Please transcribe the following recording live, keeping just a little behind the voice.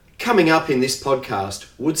Coming up in this podcast,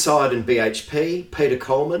 Woodside and BHP, Peter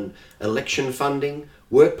Coleman, election funding,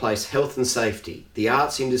 workplace health and safety, the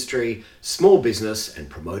arts industry, small business and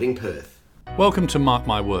promoting Perth. Welcome to Mark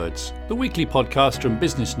My Words, the weekly podcast from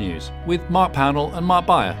Business News, with Mark Pownall and Mark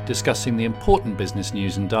Beyer discussing the important business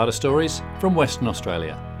news and data stories from Western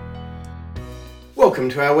Australia. Welcome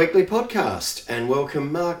to our weekly podcast and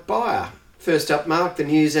welcome Mark Beyer. First up, Mark, the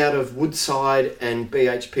news out of Woodside and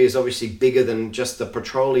BHP is obviously bigger than just the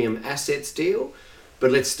petroleum assets deal, but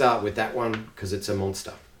let's start with that one because it's a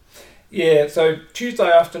monster. Yeah, so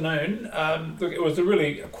Tuesday afternoon, look, it was a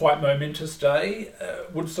really quite momentous day.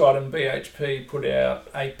 Woodside and BHP put out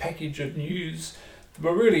a package of news.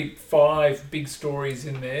 There were really 5 big stories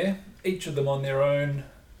in there, each of them on their own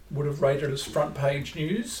would have rated as front page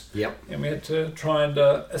news. Yep. And we had to try and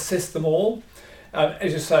assess them all.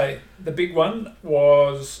 As you say, the big one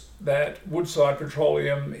was that Woodside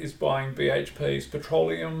Petroleum is buying BHP's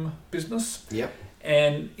petroleum business. Yep.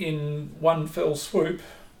 And in one fell swoop,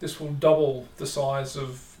 this will double the size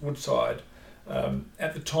of Woodside.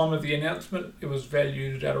 At the time of the announcement, it was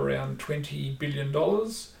valued at around $20 billion.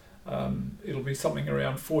 It'll be something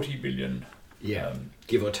around $40 billion. Yeah,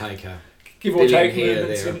 give or take Give or take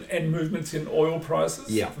movements and movements in oil prices.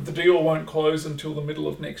 Yeah. The deal won't close until the middle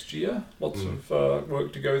of next year. Lots of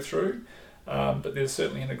work to go through, but there's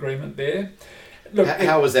certainly an agreement there. Look,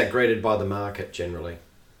 how was that greeted by the market generally?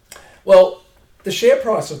 Well, the share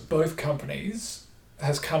price of both companies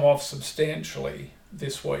has come off substantially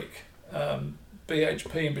this week.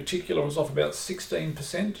 BHP in particular was off about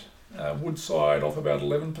 16%, Woodside off about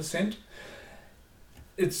 11%.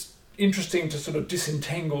 It's interesting to sort of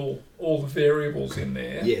disentangle all the variables in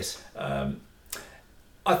there. Yes.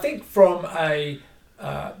 I think from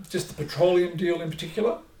just the petroleum deal in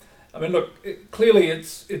particular, I mean, look, clearly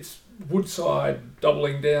it's Woodside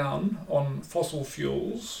doubling down on fossil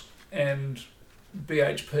fuels and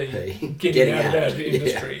BHP getting out of the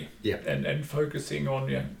industry and focusing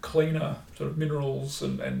on cleaner sort of minerals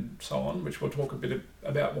and so on, which we'll talk a bit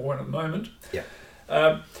about more in a moment. Yeah.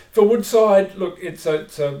 For Woodside, look, it's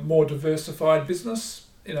a more diversified business.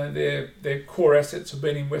 Their core assets have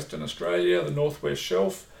been in Western Australia, the Northwest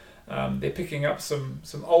Shelf. They're picking up some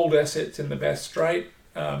old assets in the Bass Strait,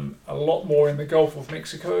 a lot more in the Gulf of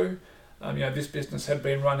Mexico. This business had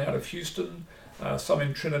been run out of Houston, some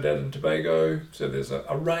in Trinidad and Tobago. So there's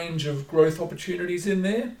a range of growth opportunities in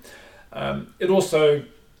there. It also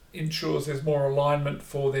ensures there's more alignment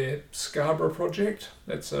for their Scarborough project.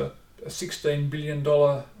 That's a $16 billion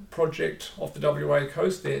project off the WA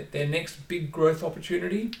coast, their next big growth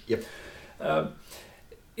opportunity. Yep.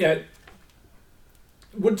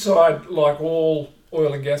 Woodside, like all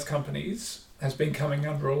oil and gas companies, has been coming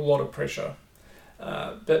under a lot of pressure.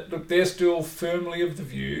 But look, they're still firmly of the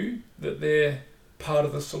view that they're part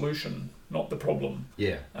of the solution, not the problem.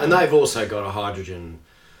 Yeah. And they've also got a hydrogen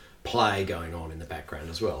play going on in the background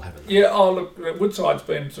as well, haven't they? Yeah, look, Woodside's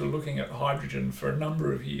been sort of looking at hydrogen for a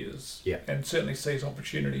number of years, yeah, and certainly sees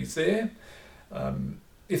opportunities there,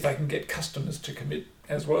 if they can get customers to commit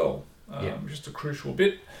as well, which is a crucial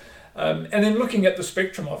bit. And then looking at the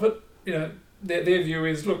spectrum of it, their view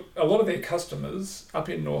is, look, a lot of their customers up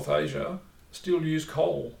in North Asia still use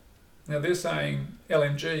coal. Now they're saying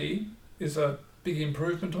LNG is a big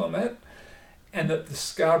improvement on that, and that the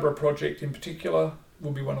Scarborough project in particular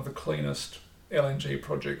will be one of the cleanest LNG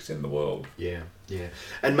projects in the world. Yeah.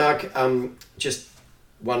 And Mark, just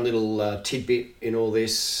one little tidbit in all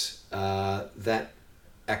this, that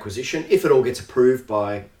acquisition, if it all gets approved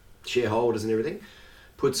by shareholders and everything,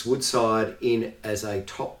 puts Woodside in as a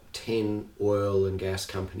top 10 oil and gas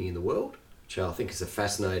company in the world, which I think is a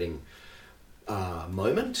fascinating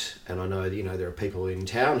moment. And I know there are people in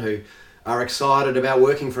town who are excited about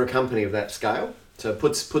working for a company of that scale. So it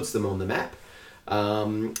puts them on the map.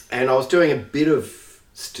 And I was doing a bit of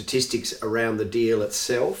statistics around the deal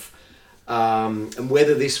itself, and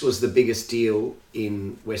whether this was the biggest deal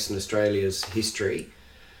in Western Australia's history.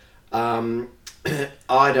 I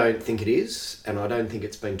don't think it is, and I don't think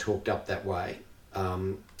it's been talked up that way,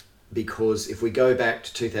 because if we go back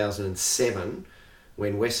to 2007,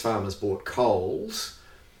 when Wesfarmers bought Coles,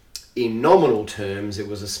 in nominal terms it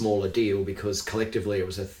was a smaller deal because collectively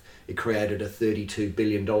it created a $32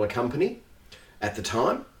 billion company at the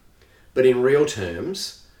time, but in real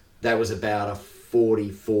terms that was about a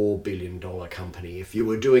 $44 billion company if you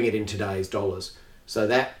were doing it in today's dollars. So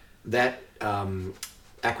that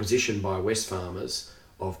acquisition by Wesfarmers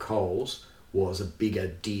of Coles was a bigger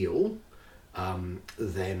deal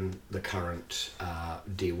than the current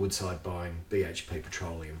deal, Woodside buying BHP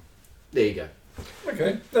Petroleum. There you go.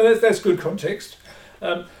 Okay, that's good context.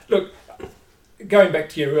 Look, going back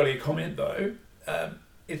to your earlier comment though,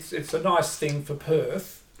 it's a nice thing for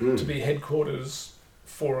Perth to be headquarters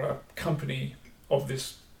for a company of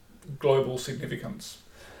this global significance,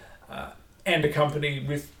 and a company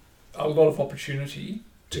with a lot of opportunity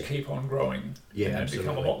to keep on growing and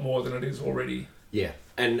become a lot more than it is already. Yeah,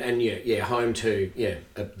 and home to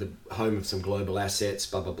the home of some global assets,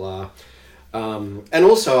 blah blah blah, and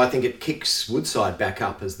also I think it kicks Woodside back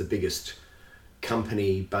up as the biggest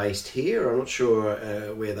company based here. I'm not sure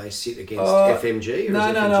where they sit against FMG. Or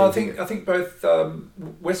No. I think both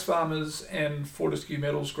Wesfarmers and Fortescue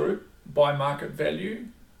Metals Group, by market value,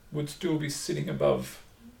 would still be sitting above.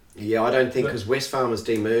 Yeah, I don't think, because Wesfarmers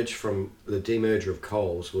demerged from the demerger of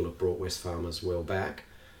Coles will have brought Wesfarmers well back.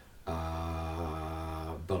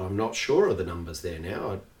 But I'm not sure of the numbers there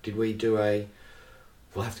now. Did we do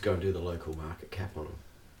we'll have to go and do the local market cap on them.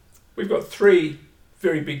 We've got 3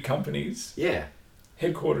 very big companies. Yeah.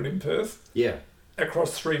 Headquartered in Perth. Yeah.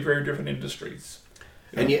 Across 3 very different industries.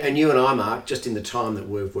 And you and I, Mark, just in the time that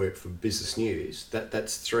we've worked for Business News,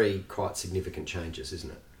 that's 3 quite significant changes,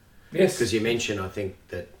 isn't it? Yes. Because you mentioned, I think,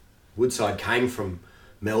 that Woodside came from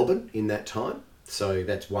Melbourne in that time. So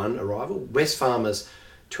that's one arrival. Wesfarmers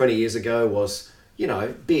 20 years ago was,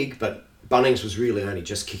 big, but Bunnings was really only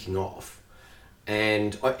just kicking off.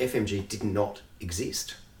 And FMG did not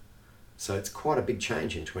exist. So it's quite a big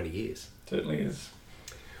change in 20 years. Certainly is.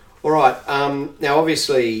 All right. Now,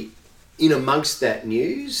 obviously, in amongst that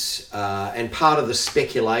news, and part of the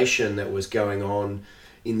speculation that was going on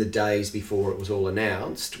in the days before it was all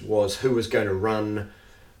announced, was who was going to run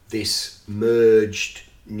this merged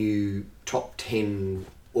new top 10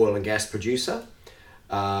 oil and gas producer.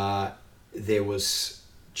 There was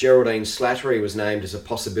Geraldine Slattery was named as a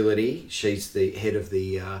possibility. She's the head of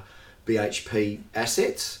the BHP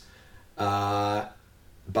assets.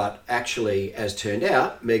 But actually, as turned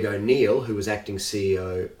out, Meg O'Neill, who was acting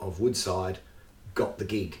CEO of Woodside, got the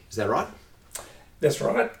gig. Is that right? That's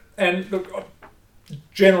right. And look,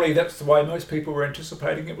 generally that's the way most people were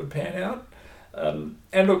anticipating it would pan out. And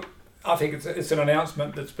look, I think it's an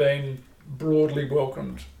announcement that's been broadly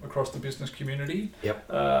welcomed across the business community. Yep.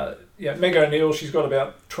 Meg O'Neill, she's got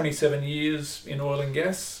about 27 years in oil and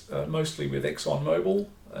gas, mostly with ExxonMobil.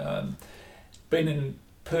 Been in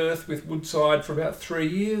Perth with Woodside for about 3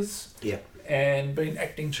 years. Yep. And been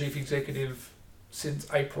acting chief executive since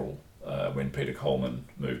April, when Peter Coleman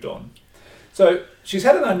moved on. So she's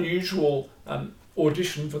had an unusual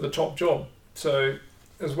audition for the top job. So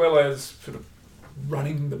as well as sort of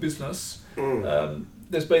running the business,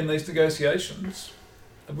 there's been these negotiations.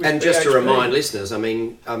 And just to remind listeners, I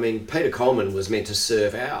mean, Peter Coleman was meant to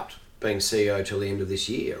serve out being CEO till the end of this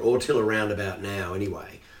year, or till around about now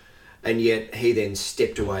anyway. And yet he then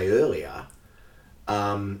stepped away earlier,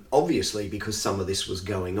 obviously because some of this was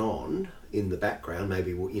going on in the background.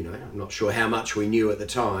 Maybe, I'm not sure how much we knew at the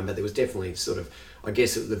time, but there was definitely sort of, I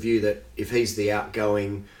guess, the view that if he's the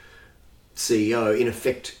outgoing CEO, in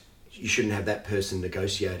effect, you shouldn't have that person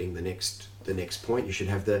negotiating the next point. You should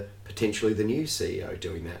have potentially the new CEO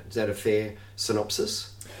doing that. Is that a fair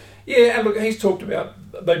synopsis? Yeah, and look, he's talked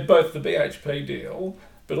about both the BHP deal,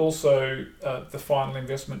 but also the final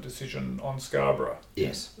investment decision on Scarborough.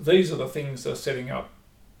 Yes. These are the things that are setting up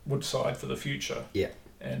Woodside for the future. Yeah.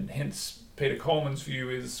 And hence Peter Coleman's view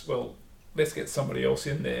is, well, let's get somebody else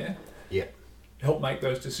in there. Yeah. Help make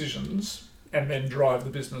those decisions and then drive the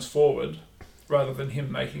business forward, rather than him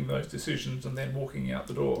making those decisions and then walking out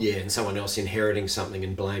the door. Yeah, and someone else inheriting something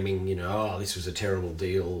and blaming, this was a terrible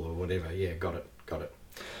deal or whatever. Yeah, got it.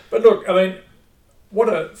 But look, I mean, what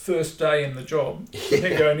a first day in the job.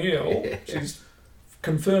 Meg O'Neill, she's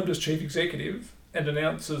confirmed as chief executive and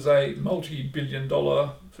announces a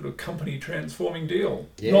multi-billion-dollar sort of company transforming deal.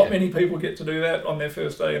 Yeah. Not many people get to do that on their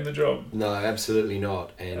first day in the job. No, absolutely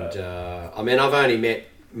not. And I've only met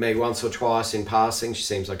Meg once or twice in passing. She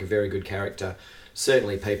seems like a very good character.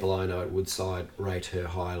 Certainly people I know at Woodside rate her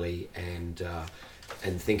highly and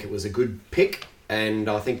think it was a good pick. And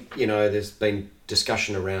I think, there's been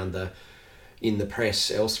discussion around in the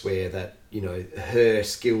press elsewhere that, her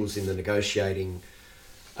skills in the negotiating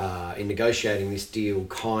this deal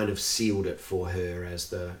kind of sealed it for her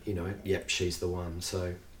as she's the one.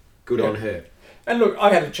 So good on her. And look,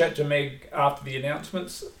 I had a chat to Meg after the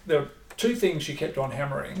announcements. There were 2 things she kept on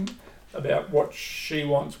hammering about what she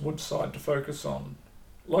wants Woodside to focus on: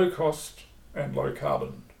 low cost and low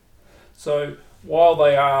carbon. So while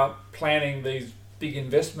they are planning these big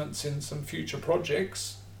investments in some future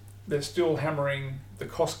projects, they're still hammering the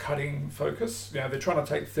cost-cutting focus. They're trying to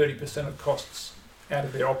take 30% of costs out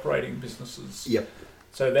of their operating businesses. Yep.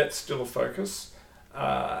 So that's still a focus.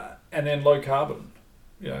 And then low carbon.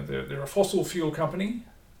 they're a fossil fuel company,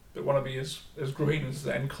 but want to be as green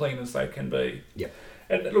and clean as they can be. Yeah.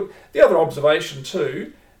 And look, the other observation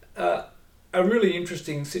too, a really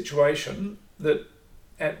interesting situation that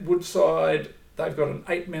at Woodside they've got an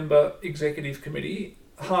 8-member executive committee.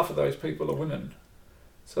 Half of those people are women.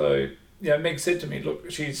 So Meg said to me,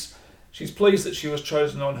 look, she's pleased that she was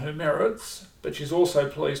chosen on her merits, but she's also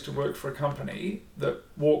pleased to work for a company that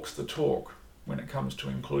walks the talk when it comes to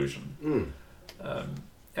inclusion.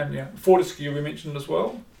 And Fortescue we mentioned as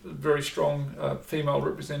well, very strong female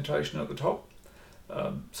representation at the top.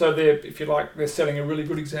 So if you like, they're setting a really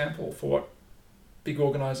good example for what big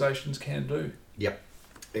organisations can do. Yep,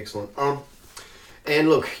 excellent. And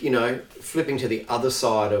look, flipping to the other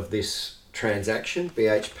side of this transaction,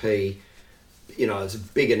 BHP, it's a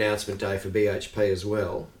big announcement day for BHP as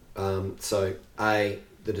well. So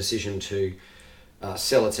the decision to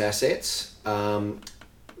sell its assets,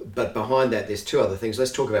 but behind that there's two other things.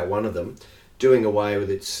 Let's talk about one of them, doing away with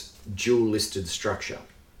its dual listed structure.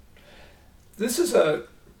 This is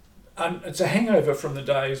it's a hangover from the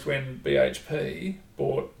days when BHP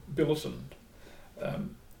bought Billiton.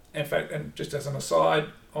 In fact, and just as an aside,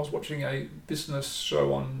 I was watching a business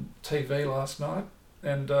show on TV last night,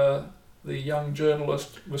 and the young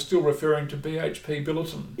journalist was still referring to BHP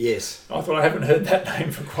Billiton. Yes. I thought I haven't heard that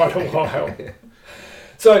name for quite a while.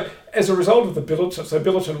 So as a result of the Billiton,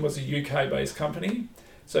 Billiton was a UK-based company.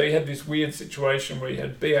 So you had this weird situation where you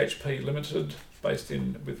had BHP Limited, based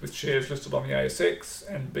with shares listed on the ASX,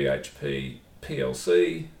 and BHP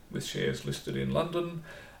PLC with shares listed in London.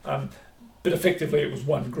 But effectively it was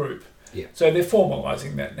one group. Yeah. So they're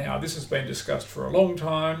formalising that now. This has been discussed for a long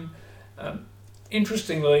time.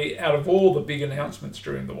 Interestingly, out of all the big announcements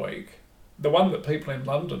during the week, the one that people in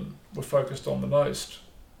London were focused on the most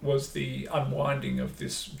was the unwinding of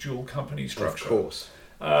this dual company structure. Of course.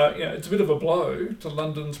 It's a bit of a blow to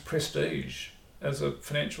London's prestige as a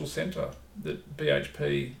financial centre that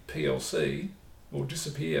BHP PLC will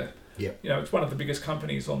disappear. Yep. It's one of the biggest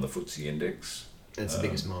companies on the FTSE index. It's the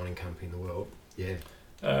biggest mining company in the world. Yeah.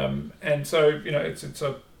 And so, it's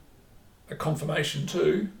a confirmation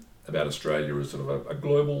too about Australia as sort of a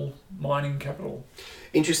global mining capital.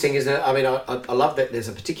 Interesting, isn't it? I mean, I love that there's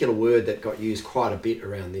a particular word that got used quite a bit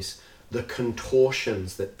around this, the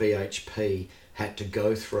contortions that BHP had to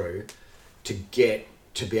go through to get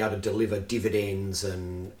to be able to deliver dividends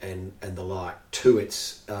and the like to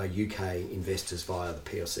its UK investors via the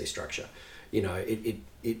PLC structure.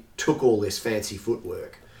 It took all this fancy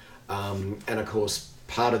footwork. And of course,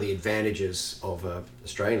 part of the advantages of an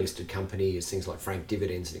Australian listed company is things like franked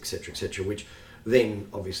dividends and et cetera, which then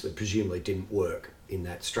obviously presumably didn't work in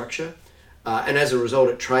that structure. And as a result,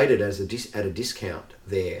 it traded at a discount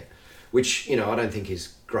there, which, I don't think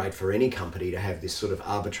is great for any company to have this sort of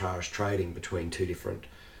arbitrage trading between two different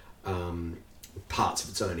parts of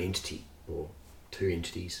its own entity, or two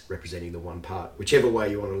entities representing the one part, whichever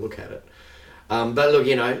way you want to look at it. But look,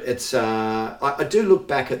 it's I do look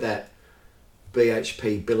back at that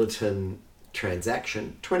BHP Billiton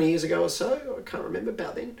transaction 20 years ago or so. I can't remember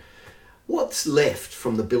about then. What's left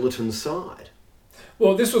from the Billiton side?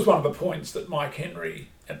 Well, this was one of the points that Mike Henry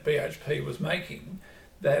at BHP was making,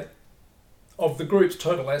 that of the group's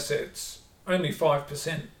total assets, only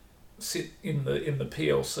 5% sit in the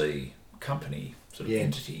PLC company sort of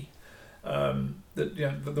entity.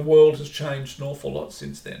 That the world has changed an awful lot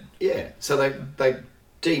since then. Yeah, so they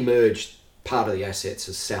demerged part of the assets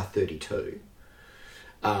as South 32,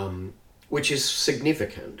 which is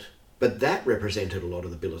significant, but that represented a lot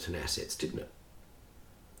of the Billiton assets, didn't it?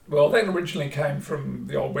 Well, that originally came from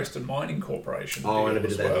the old Western Mining Corporation. Oh, and a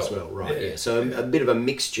bit of that as well, right, yeah. So a bit of a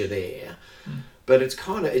mixture there. But it's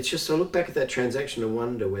just, I look back at that transaction and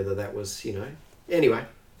wonder whether that was, anyway,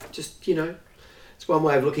 just, it's one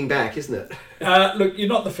way of looking back, isn't it? Look, you're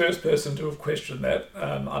not the first person to have questioned that,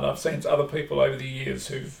 and I've seen other people over the years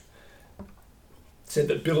who've said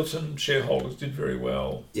that Billiton shareholders did very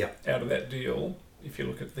well out of that deal, if you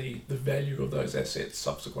look at the value of those assets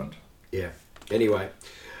subsequent. Yeah. Anyway,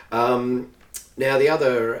 now the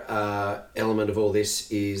other element of all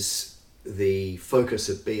this is the focus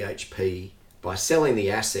of BHP by selling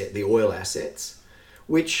the oil assets,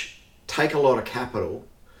 which take a lot of capital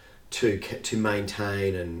to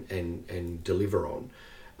maintain and deliver on,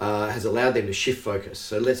 has allowed them to shift focus.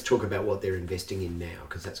 So let's talk about what they're investing in now,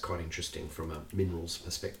 because that's quite interesting from a minerals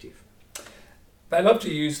perspective. They love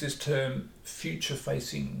to use this term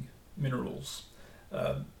future-facing minerals.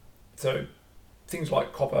 So things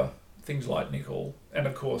like copper, things like nickel, and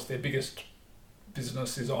of course their biggest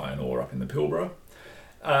business is iron ore up in the Pilbara.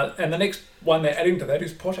 And the next one they're adding to that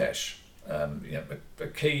is potash. a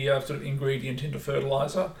key sort of ingredient into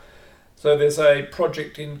fertiliser. So there's a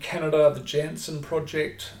project in Canada, the Janssen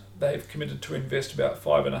project. They've committed to invest about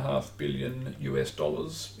 $5.5 billion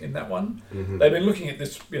in that one. Mm-hmm. They've been looking at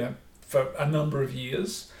this, for a number of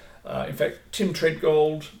years. In fact, Tim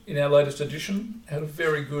Treadgold, in our latest edition, had a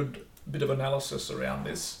very good bit of analysis around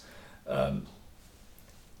this.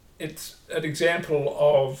 It's an example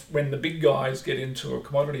of when the big guys get into a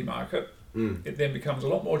commodity market, it then becomes a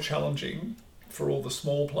lot more challenging for all the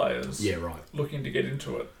small players looking to get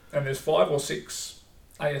into it. And there's 5 or 6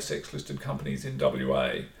 ASX listed companies in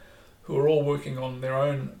WA who are all working on their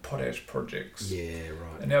own potash projects. Yeah,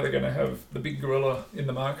 right. And now they're going to have the big gorilla in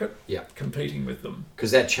the market competing with them.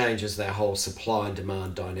 Because that changes that whole supply and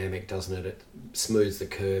demand dynamic, doesn't it? It smooths the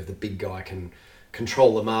curve. The big guy can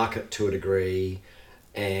control the market to a degree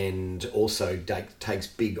and also takes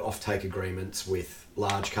big offtake agreements with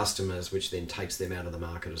large customers, which then takes them out of the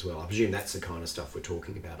market as well. I presume that's the kind of stuff we're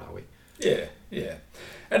talking about, are we? Yeah.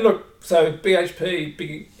 And look, so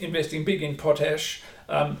BHP investing big in potash.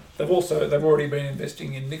 They've already been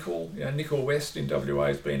investing in nickel. Nickel West in WA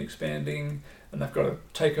has been expanding, and they've got a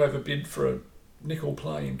takeover bid for a nickel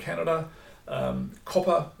play in Canada.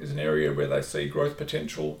 Copper is an area where they see growth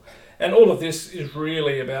potential, and all of this is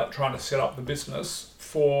really about trying to set up the business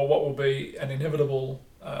for what will be an inevitable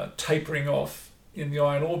tapering off in the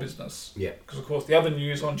iron ore business. Yeah. Because of course the other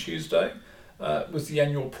news on Tuesday was the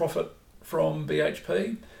annual profit from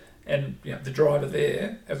BHP. And the driver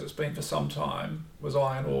there, as it's been for some time, was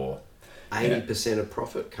iron ore. 80% of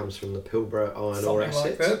profit comes from the Pilbara iron ore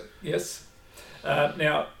assets. Something like that, yes.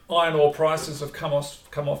 Now, iron ore prices have come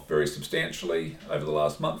off very substantially over the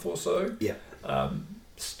last month or so. Yeah.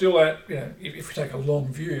 Still at, if we take a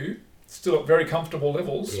long view, still at very comfortable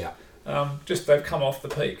levels. Yeah. Just they've come off the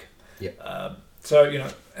peak. Yeah.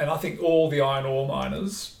 And I think all the iron ore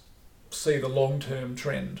miners see the long-term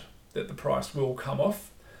trend that the price will come off.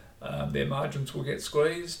 Their margins will get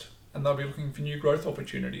squeezed and they'll be looking for new growth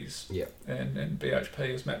opportunities. Yeah. And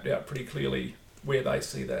BHP has mapped out pretty clearly where they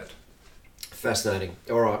see that. Fascinating.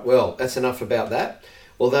 All right, well, that's enough about that.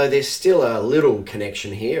 Although there's still a little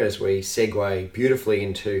connection here as we segue beautifully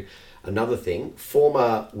into another thing.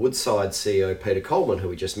 Former Woodside CEO Peter Coleman, who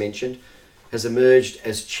we just mentioned, has emerged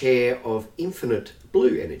as chair of Infinite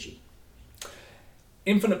Blue Energy.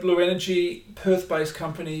 Infinite Blue Energy, Perth-based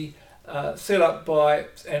company, set up by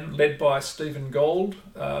and led by Stephen Gold.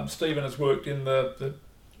 Stephen has worked in the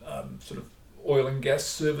sort of oil and gas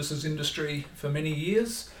services industry for many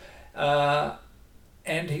years,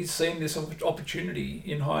 and he's seen this opportunity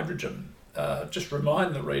in hydrogen. Just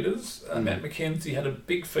remind the readers, Matt McKenzie had a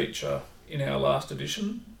big feature in our last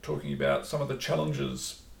edition talking about some of the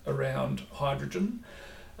challenges around hydrogen.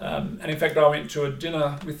 And in fact, I went to a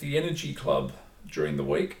dinner with the Energy Club during the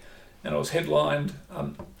week, and it was headlined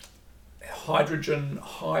Hydrogen,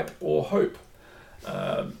 Hype or Hope.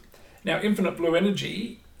 Now, Infinite Blue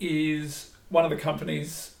Energy is one of the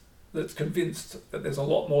companies that's convinced that there's a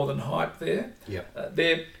lot more than hype there. Yeah.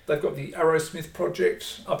 They've got the Arrowsmith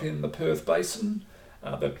project up in the Perth Basin.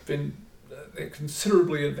 They're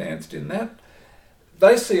considerably advanced in that.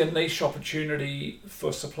 They see a niche opportunity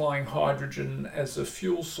for supplying hydrogen as a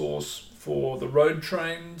fuel source for the road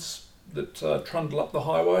trains that trundle up the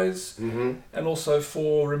highways, and also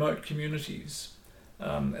for remote communities.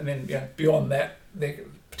 And then beyond that, they're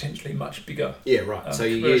potentially much bigger. Yeah, right. So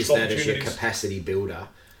you use that as your capacity builder,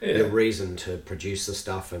 the reason to produce the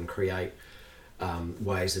stuff and create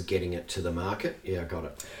ways of getting it to the market. Yeah, I got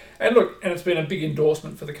it. And look, and it's been a big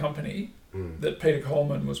endorsement for the company that Peter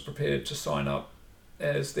Coleman was prepared to sign up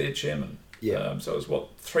as their chairman. Yeah. So it was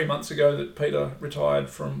 3 months ago that Peter retired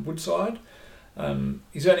from Woodside.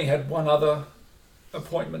 He's only had one other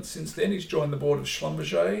appointment since then. He's joined the board of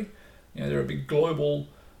Schlumberger. They're a big global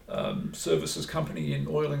services company in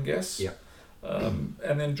oil and gas. Yeah.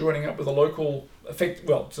 And then joining up with a local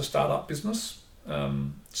it's a startup business,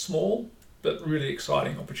 small but really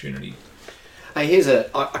exciting opportunity. Hey,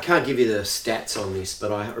 I can't give you the stats on this,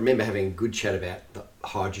 but I remember having a good chat about the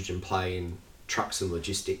hydrogen play in trucks and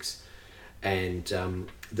logistics, and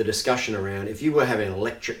the discussion around if you were having an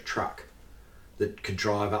electric truck that could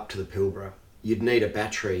drive up to the Pilbara, you'd need a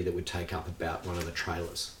battery that would take up about one of the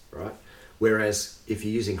trailers, right? Whereas if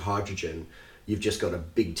you're using hydrogen, you've just got a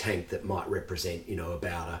big tank that might represent,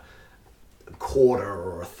 about a quarter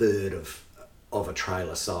or a third of a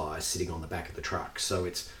trailer size sitting on the back of the truck. So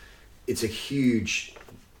it's a huge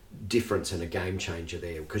difference and a game changer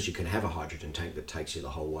there, because you can have a hydrogen tank that takes you the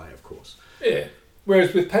whole way, of course. Yeah.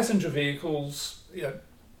 Whereas with passenger vehicles,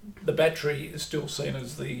 the battery is still seen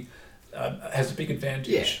as the has a big advantage.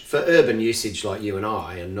 Yeah, for urban usage like you and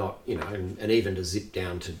I, and not, you know, and even to zip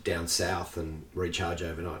down south and recharge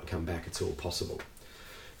overnight and come back, it's all possible.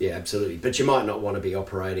 Yeah, absolutely. But you might not want to be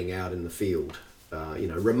operating out in the field,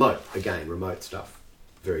 remote stuff,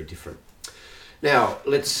 very different. Now,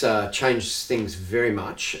 let's change things very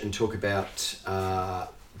much and talk about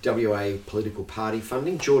WA political party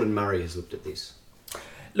funding. Jordan Murray has looked at this.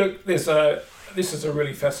 Look, this is a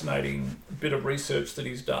really fascinating bit of research that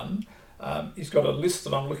he's done. He's got a list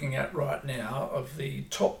that I'm looking at right now of the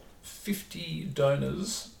top 50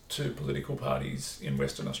 donors to political parties in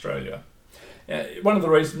Western Australia. One of the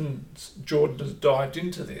reasons Jordan has dived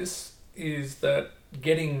into this is that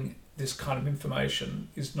getting this kind of information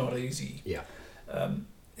is not easy. Yeah.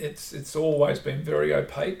 It's always been very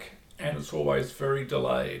opaque and it's always very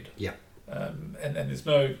delayed. Yeah. And there's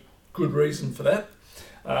no good reason for that.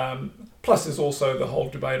 Plus, there's also the whole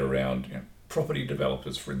debate around property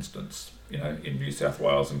developers, for instance. In New South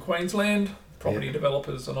Wales and Queensland, property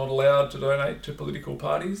developers are not allowed to donate to political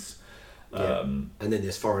parties. Yeah. And then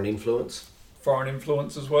there's foreign influence. Foreign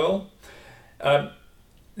influence as well. Now,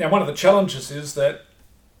 one of the challenges is that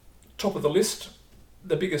top of the list,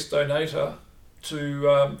 the biggest donator to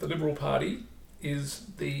the Liberal Party is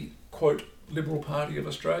the, quote, Liberal Party of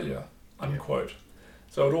Australia, unquote. Yeah.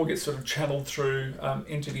 So it all gets sort of channeled through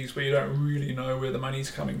entities where you don't really know where the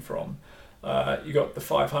money's coming from. You got the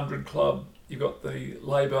 500 Club, you've got the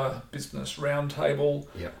Labor Business Roundtable,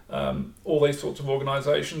 all these sorts of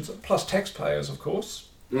organisations, plus taxpayers, of course,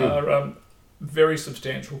 are very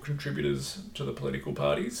substantial contributors to the political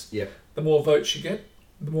parties. Yep. The more votes you get,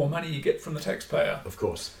 the more money you get from the taxpayer. Of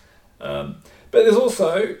course. But there's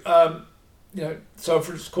also, so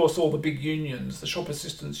of course all the big unions, the Shop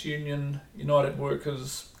Assistants Union, United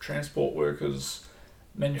Workers, Transport Workers,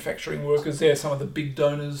 Manufacturing Workers, they're some of the big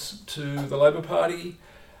donors to the Labor Party.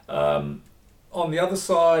 On the other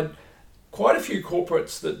side, quite a few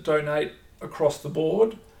corporates that donate across the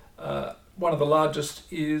board. One of the largest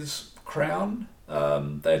is Crown.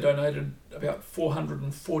 They donated about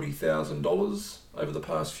 $440,000 over the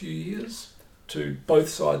past few years to both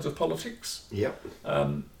sides of politics. Yep.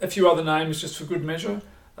 A few other names just for good measure.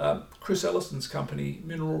 Chris Ellison's company,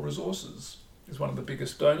 Mineral Resources, is one of the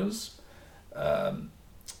biggest donors.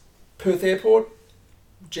 Perth Airport,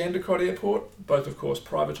 Jandakot Airport, both of course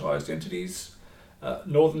privatised entities.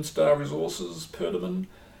 Northern Star Resources, Perdaman.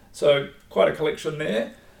 So quite a collection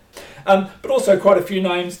there. But also quite a few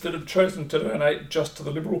names that have chosen to donate just to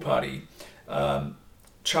the Liberal Party.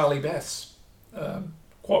 Charlie Bass,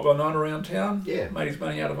 quite well known around town. Yeah. Made his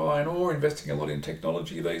money out of iron ore, investing a lot in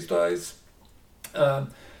technology these days.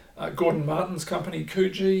 Gordon Martin's company,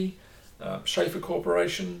 Coogee, Schaefer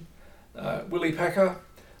Corporation, Willie Packer.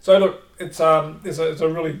 So look, it's there's a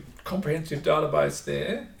really comprehensive database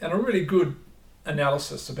there and a really good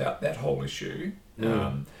analysis about that whole issue.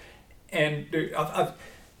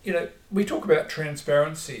 We talk about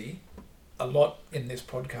transparency a lot in this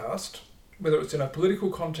podcast, whether it's in a political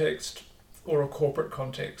context or a corporate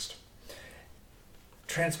context.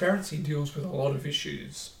 Transparency deals with a lot of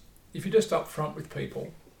issues. If you're just upfront with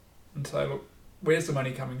people and say, look, where's the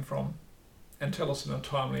money coming from? And tell us in a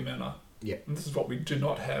timely manner. Yeah. And this is what we do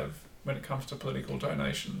not have when it comes to political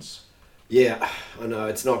donations. Yeah, I know,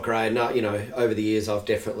 it's not great. No, over the years I've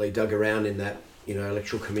definitely dug around in that,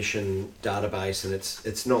 Electoral Commission database, and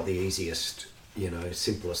it's not the easiest,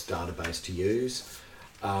 simplest database to use.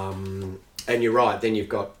 And you're right, then you've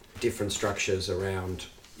got different structures around,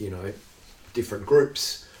 different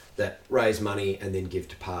groups that raise money and then give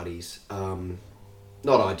to parties.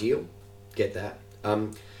 Not ideal, get that.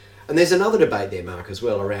 And there's another debate there, Mark, as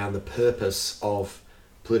well, around the purpose of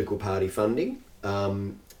political party funding.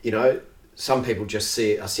 Some people just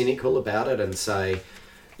are cynical about it and say,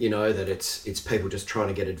 that it's people just trying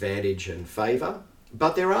to get advantage and favour.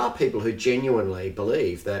 But there are people who genuinely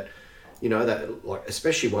believe that, that like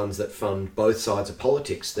especially ones that fund both sides of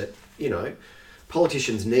politics, that,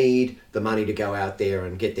 politicians need the money to go out there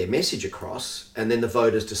and get their message across, and then the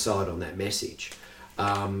voters decide on that message.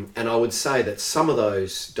 And I would say that some of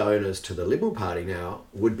those donors to the Liberal Party now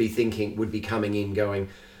would be coming in going,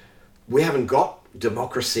 we haven't got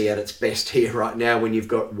democracy at its best here right now when you've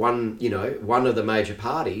got one of the major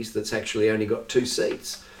parties that's actually only got 2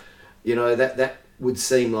 seats. That would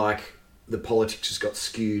seem like the politics has got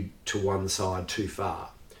skewed to one side too far.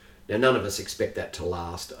 Now, none of us expect that to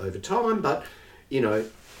last over time, but,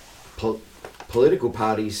 political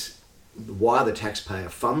parties, why the taxpayer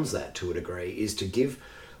funds that to a degree is to give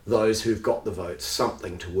those who've got the votes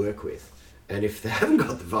something to work with. And if they haven't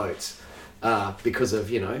got the votes, because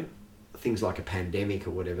of, things like a pandemic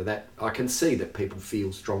or whatever, that I can see that people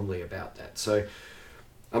feel strongly about that. So,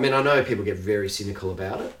 I mean, I know people get very cynical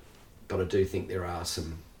about it, but I do think there are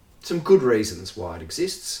some good reasons why it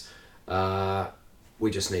exists. We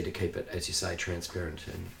just need to keep it, as you say, transparent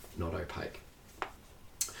and not opaque.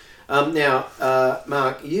 Now,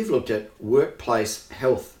 Mark, you've looked at workplace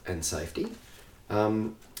health and safety,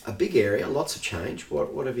 a big area, lots of change.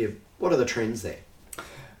 What are the trends there?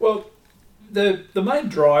 Well, the main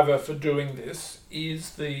driver for doing this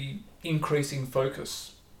is the increasing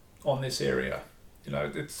focus on this area. You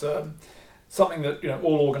know, it's something that, you know,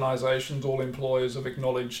 all organisations, all employers have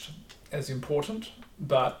acknowledged as important,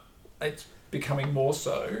 but it's becoming more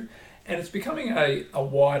so, and it's becoming a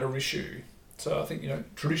wider issue. So I think, you know,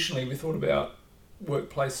 traditionally we thought about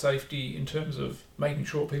workplace safety in terms of making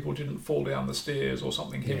sure people didn't fall down the stairs or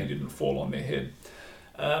something heavy didn't fall on their head.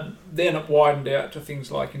 Then it widened out to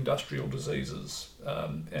things like industrial diseases,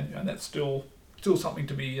 and that's still something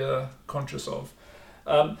to be conscious of.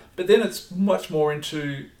 But then it's much more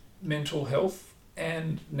into mental health,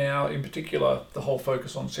 and now in particular the whole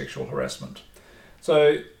focus on sexual harassment.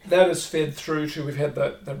 So that has fed through to, we've had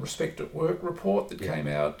that Respect at Work report that came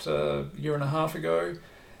out a year and a half ago.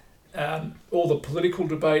 All the political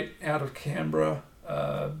debate out of Canberra,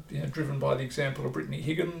 driven by the example of Brittany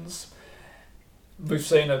Higgins. We've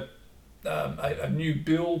seen a new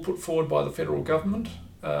bill put forward by the federal government,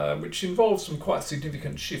 which involves some quite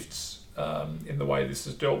significant shifts in the way this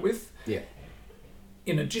is dealt with. Yeah.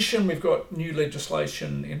 In addition, we've got new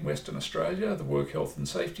legislation in Western Australia, the Work Health and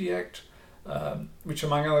Safety Act, which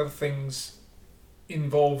among other things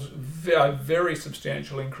involves a very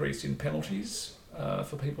substantial increase in penalties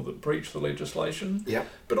for people that breach the legislation,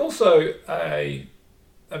 but also a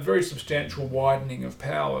very substantial widening of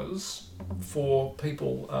powers for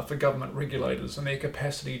people, for government regulators and their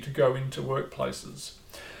capacity to go into workplaces.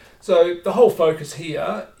 So the whole focus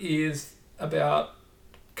here is about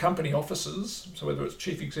company officers, so whether it's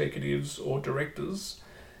chief executives or directors,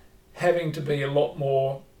 having to be a lot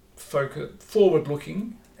more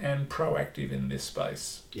forward-looking and proactive in this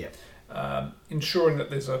space. Ensuring that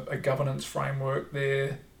there's a governance framework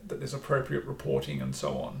there, that there's appropriate reporting and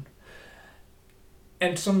so on.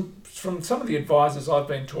 And from some of the advisors I've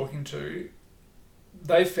been talking to,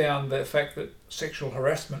 they found the fact that sexual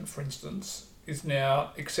harassment, for instance, is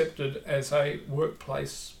now accepted as a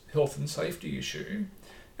workplace health and safety issue,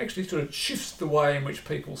 actually sort of shifts the way in which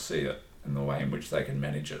people see it and the way in which they can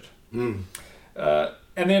manage it.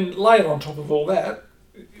 And then later on top of all that,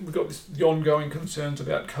 we've got the ongoing concerns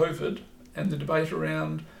about COVID and the debate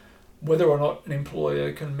around whether or not an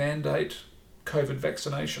employer can mandate COVID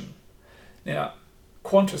vaccination. Now,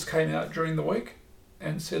 Qantas came out during the week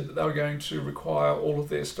and said that they were going to require all of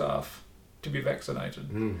their staff to be vaccinated.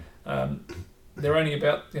 They're only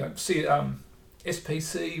about,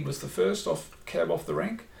 SPC was the first cab off the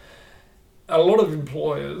rank. A lot of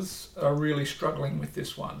employers are really struggling with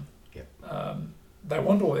this one. They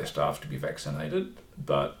want all their staff to be vaccinated,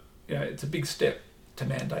 but it's a big step to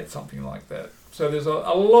mandate something like that. So there's a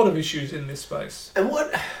lot of issues in this space. And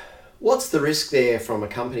what's the risk there from a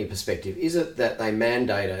company perspective? Is it that they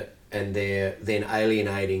mandate it and they're then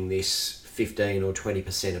alienating this 15 or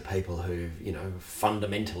 20% of people who,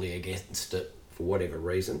 fundamentally against it for whatever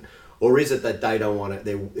reason? Or is it that they don't want it,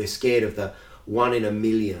 they're scared of the 1 in a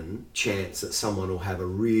million chance that someone will have a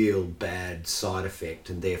real bad side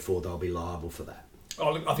effect and therefore they'll be liable for that?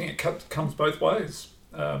 I think it comes both ways.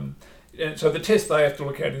 And so the test they have to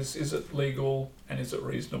look at is it legal and is it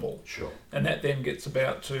reasonable? Sure. And that then gets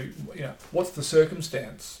about to, what's the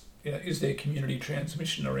circumstance? Is there community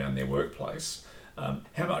transmission around their workplace?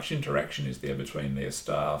 How much interaction is there between their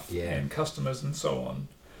staff and customers and so on?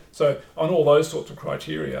 So on all those sorts of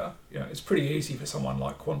criteria, it's pretty easy for someone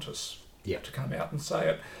like Qantas to come out and say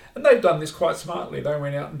it. And they've done this quite smartly. They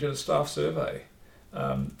went out and did a staff survey.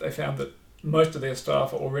 They found that most of their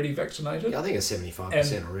staff are already vaccinated. Yeah, I think it's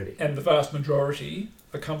 75% already. And the vast majority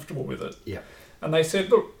are comfortable with it. Yeah. And they said,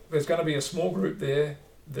 look, there's going to be a small group there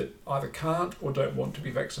that either can't or don't want to be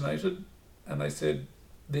vaccinated. And they said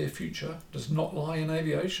their future does not lie in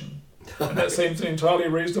aviation. And that seems an entirely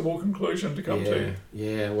reasonable conclusion to come to.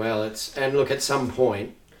 Yeah, well, and look, at some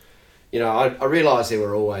point, I realised there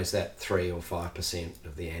were always that 3 or 5%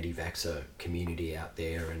 of the anti-vaxxer community out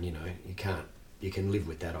there, and you can live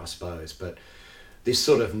with that, I suppose. But this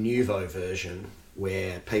sort of nouveau version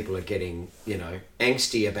where people are getting,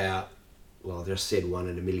 angsty about, well, they said 1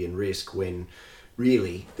 in a million risk, when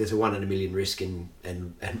really there's a 1 in a million risk and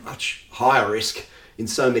much higher risk in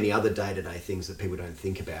so many other day-to-day things that people don't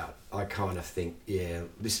think about. I kind of think,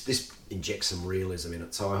 this injects some realism in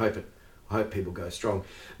it. So I I hope people go strong.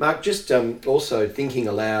 Mark, just also thinking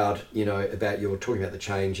aloud, about you're talking about the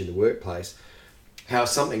change in the workplace, how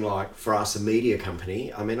something like, for us, a media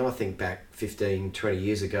company, I mean, I think back 15, 20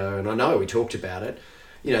 years ago, and I know we talked about it,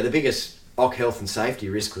 the biggest health and safety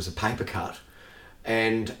risk was a paper cut.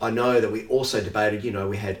 And I know that we also debated,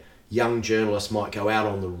 we had young journalists might go out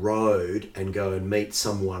on the road and go and meet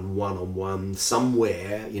someone one-on-one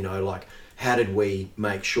somewhere, like how did we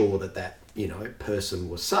make sure that person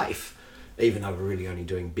was safe, even though we're really only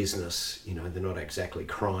doing business, they're not exactly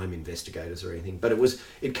crime investigators or anything. But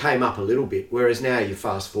it came up a little bit, whereas now you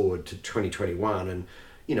fast forward to 2021 and,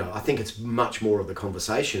 I think it's much more of the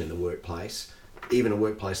conversation in the workplace, even a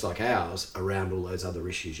workplace like ours, around all those other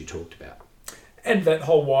issues you talked about. And that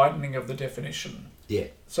whole widening of the definition. Yeah.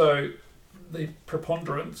 So the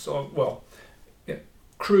preponderance of,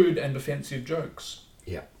 crude and offensive jokes,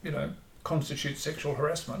 yeah, constitute sexual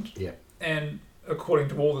harassment. Yeah. And according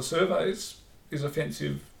to all the surveys, is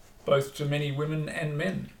offensive both to many women and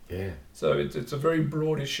men. Yeah. So it's a very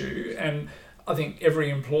broad issue, and I think every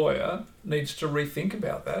employer needs to rethink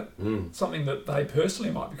about that. Something that they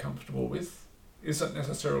personally might be comfortable with isn't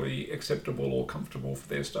necessarily acceptable or comfortable for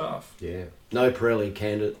their staff. Yeah. No Pirelli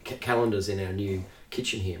calendars in our new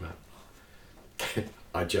kitchen here, mate.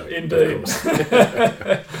 I joke. Indeed. Of course.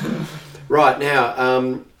 Right,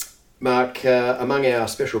 now, Mark, among our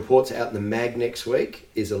special reports out in the mag next week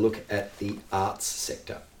is a look at the arts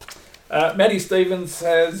sector. Maddie Stevens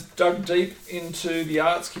has dug deep into the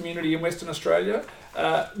arts community in Western Australia.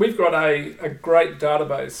 We've got a great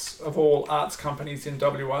database of all arts companies in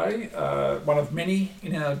WA, one of many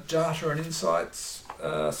in our data and insights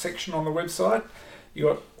section on the website. You've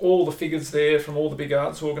got all the figures there from all the big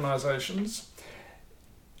arts organisations.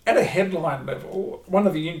 At a headline level, one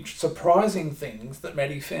of the surprising things that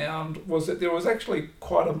Maddie found was that there was actually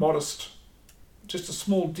quite a modest, just a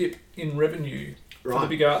small dip in revenue for the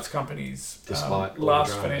big arts companies despite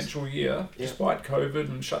last financial year, despite COVID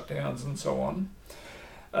and shutdowns and so on.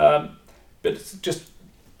 But it's just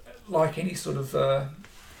like any sort of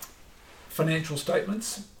financial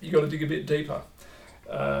statements, you've got to dig a bit deeper.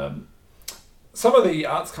 Some of the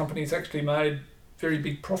arts companies actually made very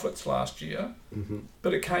big profits last year,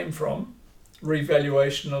 but it came from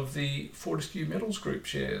revaluation of the Fortescue Metals Group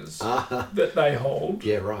shares that they hold.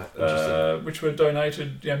 Yeah, right. Which were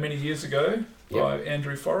donated many years ago by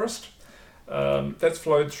Andrew Forrest. That's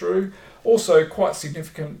flowed through. Also, quite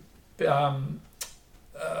significant government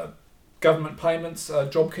payments,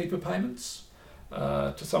 JobKeeper payments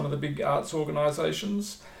to some of the big arts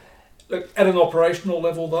organisations. Look, at an operational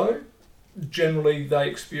level, though, generally they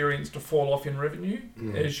experienced a fall off in revenue,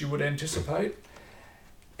 as you would anticipate.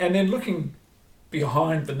 And then looking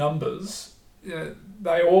behind the numbers,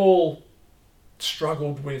 they all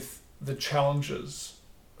struggled with the challenges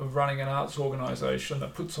of running an arts organisation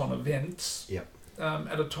that puts on events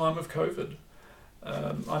at a time of COVID.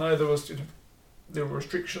 I know there were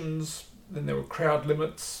restrictions, then there were crowd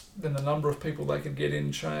limits, then the number of people they could get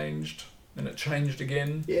in changed, then it changed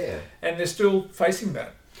again. Yeah. And they're still facing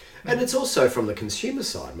that. And it's also from the consumer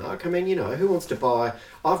side, Mark. I mean, who wants to buy...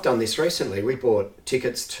 I've done this recently. We bought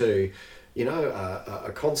tickets to,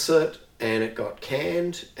 a concert, and it got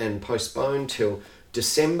canned and postponed till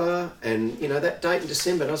December, and, that date in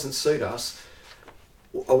December doesn't suit us.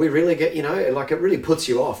 Are we really it really puts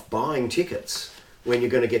you off buying tickets when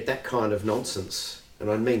you're going to get that kind of nonsense.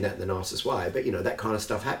 And I mean that in the nicest way, but, that kind of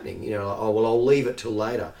stuff happening. I'll leave it till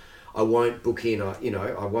later. I won't book in, I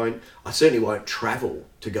certainly won't travel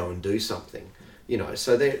to go and do something,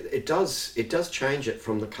 so it does change it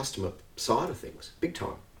from the customer side of things, big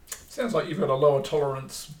time. Sounds like you've got a lower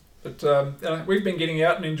tolerance, but we've been getting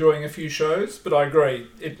out and enjoying a few shows, but I agree,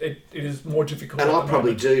 it is more difficult. And I'll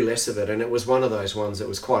probably do less of it, and it was one of those ones that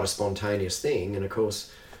was quite a spontaneous thing, and of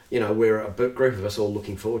course, we're a group of us all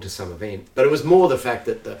looking forward to some event, but it was more the fact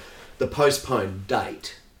that the postponed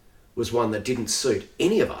date was one that didn't suit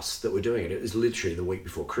any of us that were doing it. It was literally the week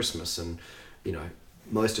before Christmas, and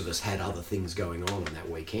most of us had other things going on that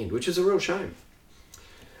weekend, which is a real shame.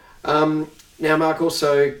 Now, Mark,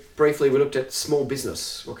 also briefly we looked at small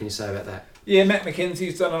business. What can you say about that? Yeah, Matt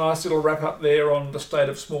McKenzie's done a nice little wrap up there on the state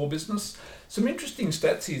of small business. Some interesting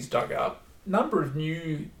stats he's dug up. Number of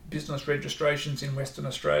new business registrations in Western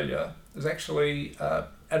Australia is actually at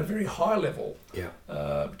a very high level,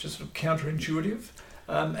 which is sort of counterintuitive.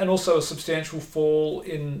 And also a substantial fall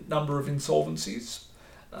in number of insolvencies.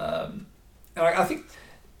 And I think,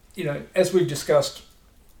 as we've discussed,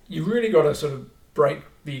 you've really got to sort of break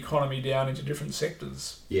the economy down into different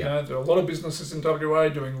sectors. Yeah. There are a lot of businesses in WA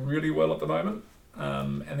doing really well at the moment,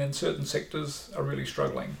 and then certain sectors are really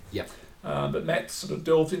struggling. Yeah. But Matt sort of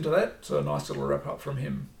delved into that, so a nice little wrap up from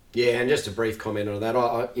him. Yeah, and just a brief comment on that.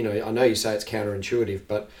 I know you say it's counterintuitive,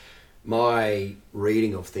 but my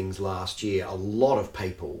reading of things last year, a lot of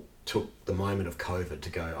people took the moment of COVID to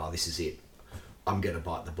go, oh, this is it. I'm going to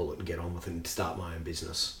bite the bullet and get on with it and start my own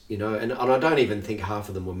business, and I don't even think half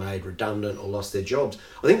of them were made redundant or lost their jobs.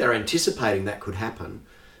 I think they're anticipating that could happen,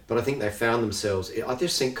 but I think they found themselves, I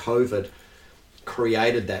just think COVID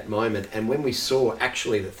created that moment, and when we saw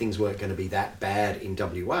actually that things weren't going to be that bad in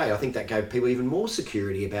WA, I think that gave people even more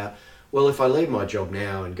security about, well, if I leave my job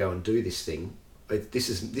now and go and do this thing,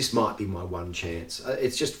 this might be my one chance.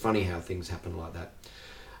 It's just funny how things happen like that.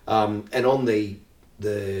 And on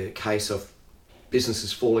the case of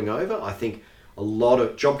businesses falling over, I think a lot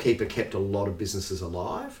of JobKeeper kept a lot of businesses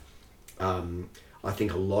alive. I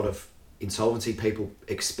think a lot of insolvency people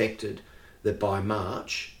expected that by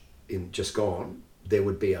March, just gone, there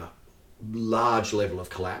would be a large level of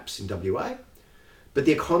collapse in WA, but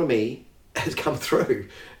the economy has come through,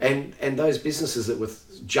 and those businesses that were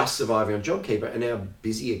just surviving on JobKeeper are now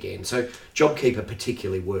busy again. So JobKeeper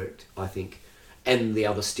particularly worked, I think, and the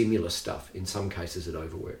other stimulus stuff, in some cases, it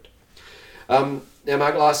overworked. Now,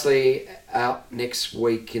 Mark, lastly, out next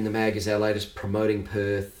week in the mag is our latest Promoting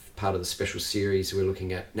Perth, part of the special series. We're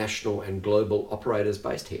looking at national and global operators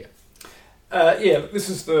based here. This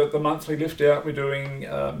is the monthly lift out we're doing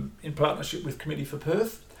in partnership with Committee for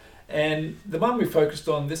Perth. And the one we focused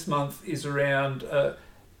on this month is around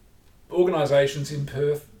organisations in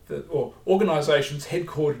Perth, or organisations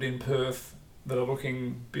headquartered in Perth that are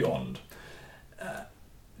looking beyond.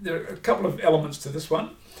 There are a couple of elements to this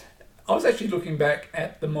one. I was actually looking back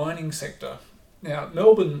at the mining sector. Now,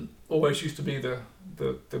 Melbourne always used to be the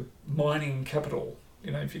mining capital.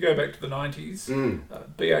 If you go back to the 90s,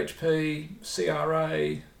 BHP,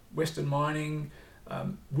 CRA, Western Mining,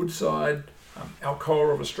 Woodside,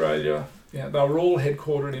 Alcoa of Australia, they were all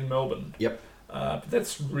headquartered in Melbourne. Yep. But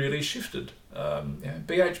that's really shifted.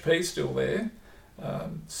 BHP's still there.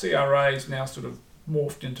 CRA's now sort of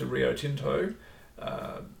morphed into Rio Tinto.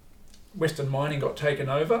 Western Mining got taken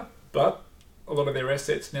over, but a lot of their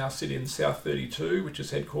assets now sit in South 32, which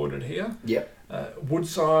is headquartered here. Yep.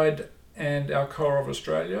 Woodside and Alcoa of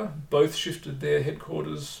Australia both shifted their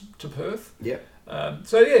headquarters to Perth. Yep.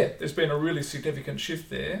 There's been a really significant shift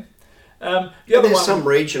there. There's some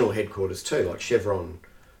regional headquarters too, like Chevron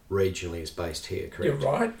regionally is based here, correct?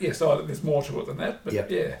 You're right. Yes, there's more to it than that, but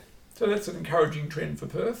yeah. So that's an encouraging trend for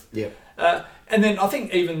Perth. Yep. And then I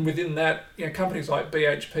think even within that, companies like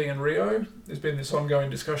BHP and Rio, there's been this ongoing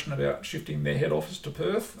discussion about shifting their head office to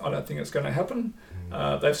Perth. I don't think it's going to happen.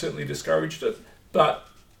 They've certainly discouraged it, but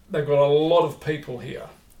they've got a lot of people here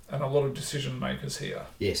and a lot of decision makers here.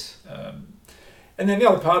 Yes. And then the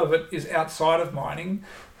other part of it is outside of mining.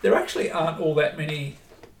 There actually aren't all that many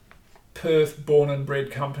Perth born and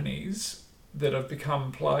bred companies that have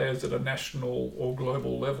become players at a national or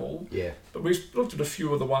global level. Yeah. But we've looked at a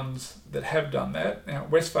few of the ones that have done that. Now,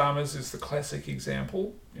 Wesfarmers is the classic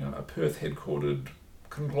example, a Perth headquartered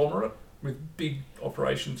conglomerate with big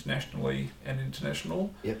operations nationally and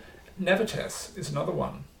international. Yep. Navitas is another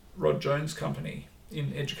one, Rod Jones Company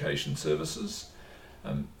in education services.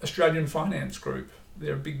 Australian Finance Group,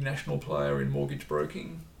 they're a big national player in mortgage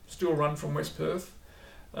broking, still run from West Perth.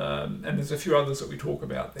 And there's a few others that we talk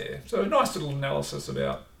about there. So a nice little analysis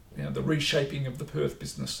about the reshaping of the Perth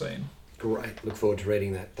business scene. Great. Look forward to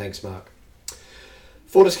reading that. Thanks, Mark.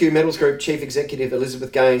 Fortescue Metals Group Chief Executive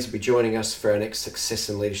Elizabeth Gaines will be joining us for our next Success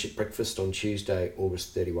and Leadership Breakfast on Tuesday,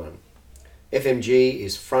 August 31. FMG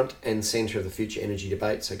is front and centre of the future energy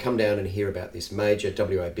debate, so come down and hear about this major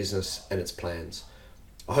WA business and its plans.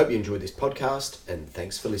 I hope you enjoyed this podcast, and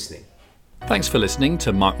thanks for listening. Thanks for listening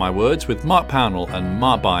to Mark My Words with Mark Pownall and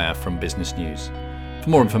Mark Beyer from Business News. For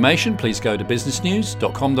more information, please go to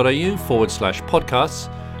businessnews.com.au/podcasts,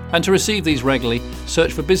 and to receive these regularly,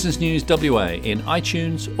 search for Business News WA in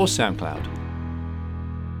iTunes or SoundCloud.